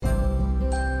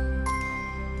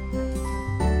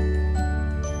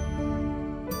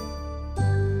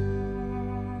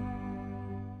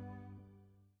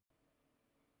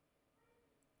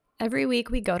Every week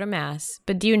we go to Mass,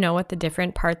 but do you know what the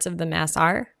different parts of the Mass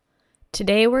are?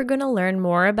 Today we're going to learn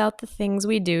more about the things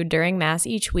we do during Mass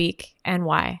each week and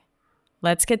why.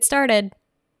 Let's get started.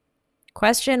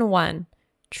 Question 1.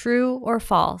 True or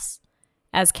false?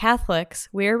 As Catholics,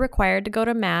 we are required to go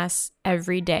to Mass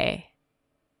every day.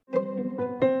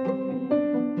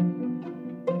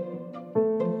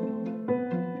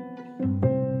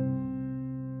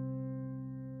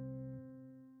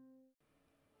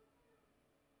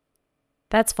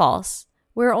 That's false.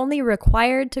 We're only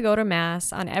required to go to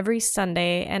Mass on every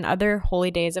Sunday and other holy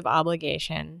days of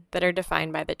obligation that are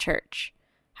defined by the Church.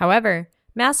 However,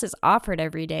 Mass is offered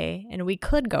every day, and we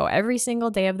could go every single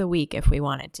day of the week if we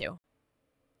wanted to.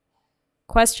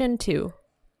 Question 2.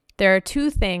 There are two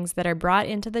things that are brought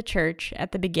into the Church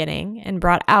at the beginning and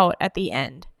brought out at the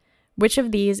end. Which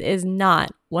of these is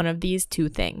not one of these two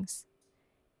things?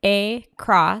 A.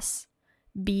 Cross,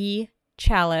 B.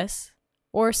 Chalice,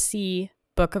 or C.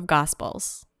 Book of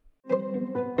Gospels.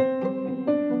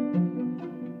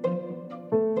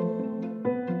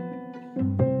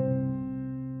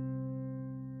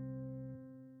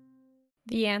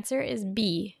 The answer is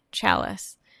B.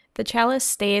 Chalice. The chalice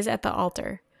stays at the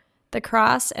altar. The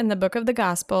cross and the Book of the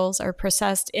Gospels are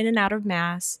processed in and out of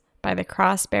Mass by the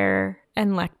cross-bearer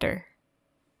and lector.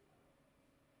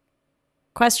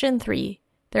 Question 3.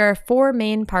 There are 4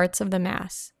 main parts of the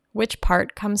Mass. Which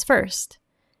part comes first?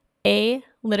 A.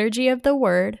 Liturgy of the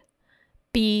Word,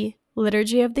 B.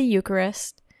 Liturgy of the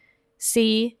Eucharist,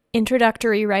 C.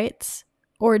 Introductory rites,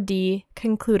 or D.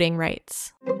 Concluding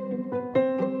rites.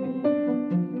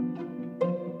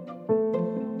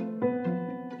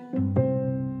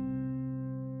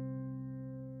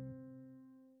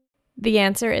 The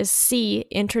answer is C.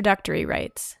 Introductory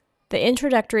rites. The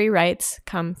introductory rites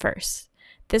come first.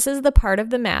 This is the part of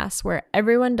the Mass where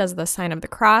everyone does the sign of the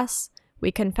cross,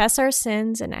 we confess our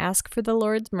sins and ask for the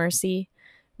Lord's mercy,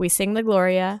 we sing the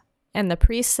Gloria, and the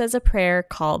priest says a prayer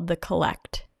called the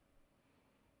Collect.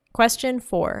 Question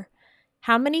 4.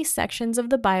 How many sections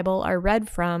of the Bible are read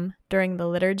from during the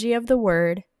Liturgy of the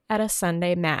Word at a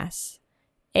Sunday Mass?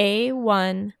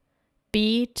 A1,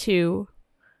 B2,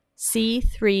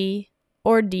 C3,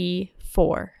 or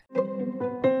D4?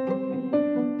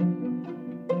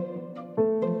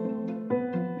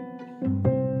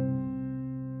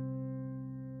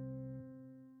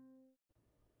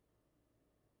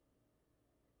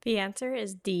 The answer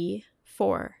is D,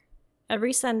 4.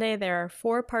 Every Sunday there are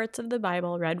 4 parts of the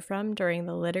Bible read from during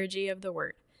the Liturgy of the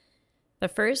Word. The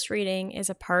first reading is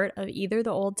a part of either the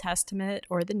Old Testament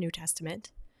or the New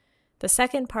Testament. The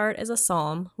second part is a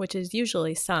psalm, which is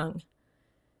usually sung.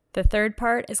 The third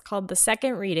part is called the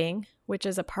second reading, which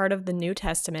is a part of the New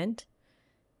Testament.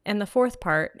 And the fourth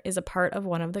part is a part of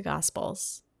one of the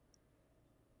Gospels.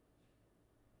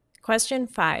 Question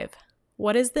 5.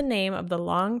 What is the name of the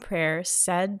long prayer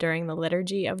said during the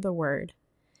Liturgy of the Word?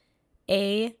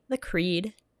 A. The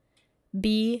Creed,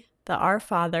 B. The Our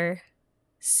Father,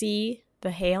 C. The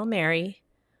Hail Mary,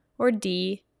 or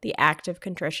D. The Act of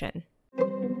Contrition.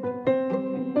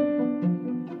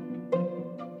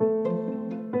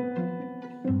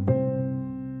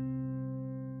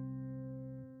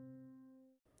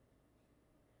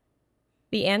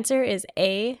 The answer is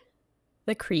A.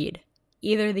 The Creed.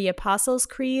 Either the Apostles'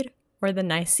 Creed or the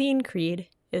Nicene Creed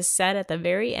is said at the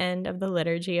very end of the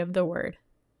Liturgy of the Word.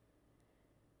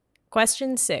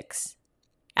 Question 6.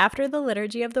 After the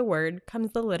Liturgy of the Word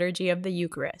comes the Liturgy of the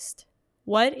Eucharist.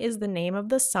 What is the name of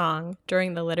the song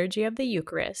during the Liturgy of the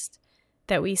Eucharist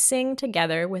that we sing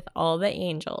together with all the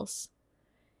angels?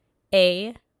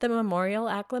 A. The Memorial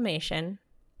Acclamation,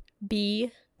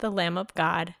 B. The Lamb of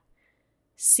God,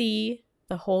 C.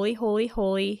 The Holy, Holy,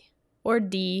 Holy, or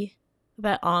D.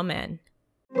 The Amen.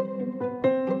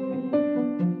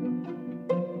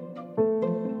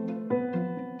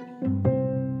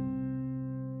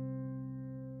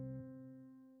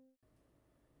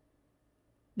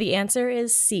 The answer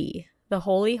is C, the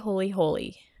Holy, Holy,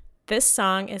 Holy. This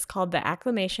song is called the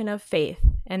Acclamation of Faith,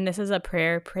 and this is a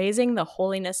prayer praising the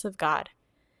holiness of God.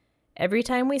 Every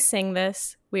time we sing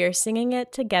this, we are singing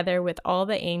it together with all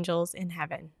the angels in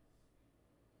heaven.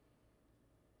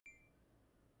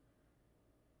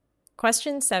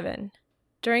 Question 7.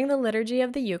 During the Liturgy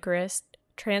of the Eucharist,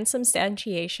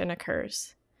 transubstantiation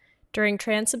occurs. During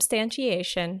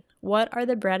transubstantiation, what are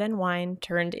the bread and wine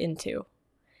turned into?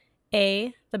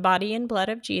 A. The body and blood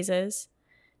of Jesus,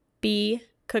 B.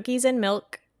 Cookies and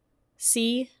milk,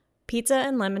 C. Pizza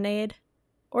and lemonade,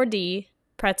 or D.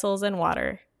 Pretzels and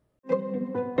water.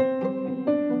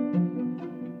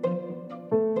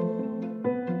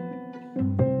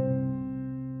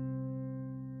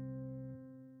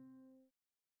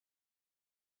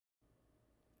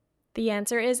 The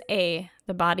answer is A,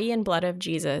 the body and blood of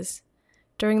Jesus.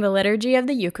 During the liturgy of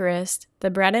the Eucharist, the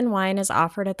bread and wine is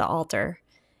offered at the altar,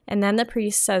 and then the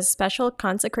priest says special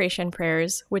consecration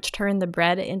prayers which turn the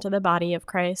bread into the body of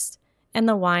Christ and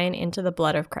the wine into the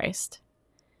blood of Christ.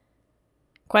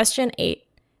 Question 8.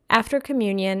 After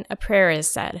communion, a prayer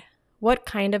is said. What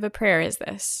kind of a prayer is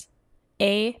this?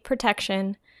 A,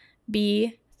 protection,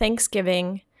 B,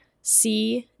 thanksgiving,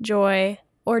 C, joy,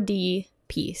 or D,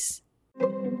 peace.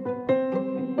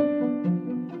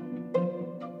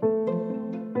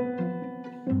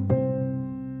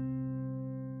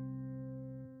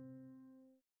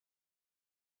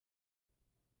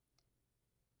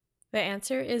 The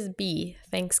answer is B,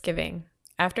 thanksgiving.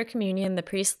 After communion, the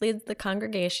priest leads the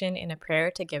congregation in a prayer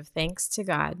to give thanks to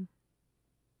God.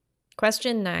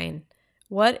 Question 9.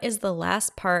 What is the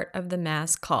last part of the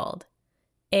Mass called?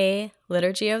 A,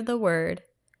 Liturgy of the Word,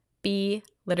 B,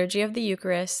 Liturgy of the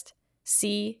Eucharist,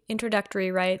 C,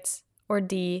 Introductory Rites, or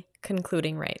D,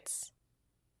 Concluding Rites.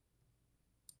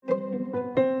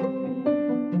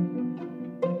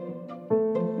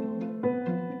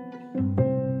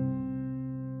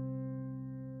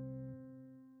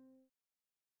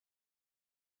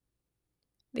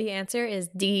 The answer is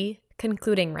D,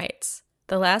 Concluding Rites.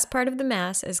 The last part of the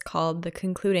Mass is called the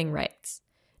Concluding Rites.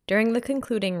 During the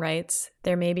Concluding Rites,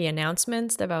 there may be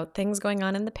announcements about things going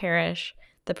on in the parish,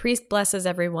 the priest blesses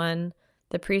everyone,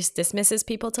 the priest dismisses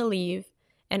people to leave,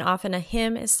 and often a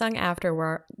hymn is sung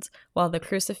afterwards while the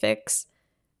crucifix,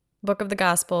 Book of the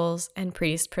Gospels, and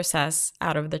priest process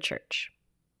out of the church.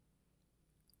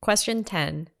 Question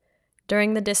 10.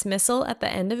 During the dismissal at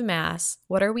the end of Mass,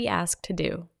 what are we asked to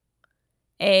do?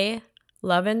 A,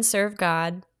 love and serve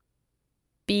God.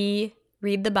 B,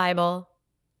 read the Bible.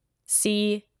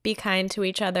 C, be kind to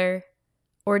each other.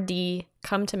 Or D,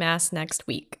 come to Mass next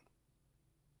week.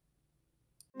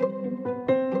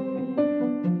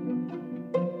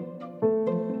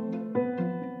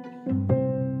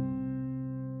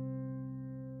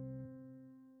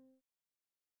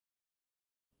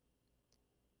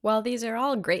 While these are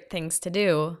all great things to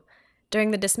do,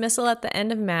 during the dismissal at the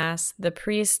end of Mass, the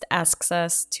priest asks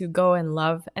us to go and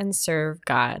love and serve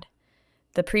God.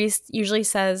 The priest usually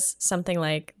says something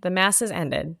like, "The Mass is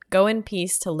ended. Go in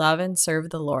peace to love and serve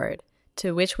the Lord,"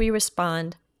 to which we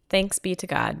respond, "Thanks be to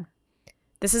God."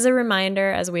 This is a reminder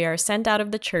as we are sent out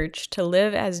of the church to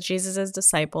live as Jesus'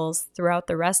 disciples throughout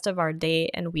the rest of our day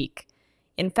and week.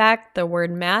 In fact, the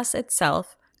word Mass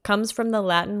itself comes from the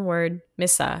Latin word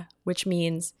missa, which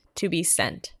means to be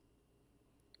sent.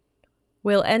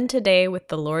 We'll end today with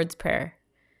the Lord's Prayer.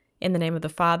 In the name of the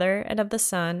Father, and of the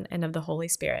Son, and of the Holy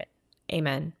Spirit.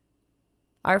 Amen.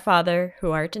 Our Father, who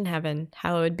art in heaven,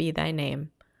 hallowed be thy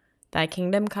name. Thy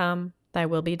kingdom come, thy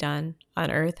will be done,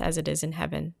 on earth as it is in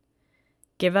heaven.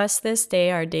 Give us this day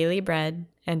our daily bread,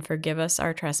 and forgive us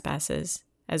our trespasses,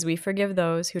 as we forgive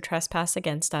those who trespass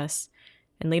against us.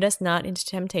 And lead us not into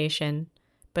temptation,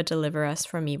 but deliver us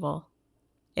from evil.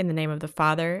 In the name of the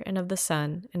Father, and of the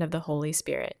Son, and of the Holy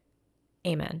Spirit.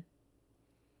 Amen.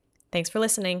 Thanks for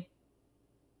listening.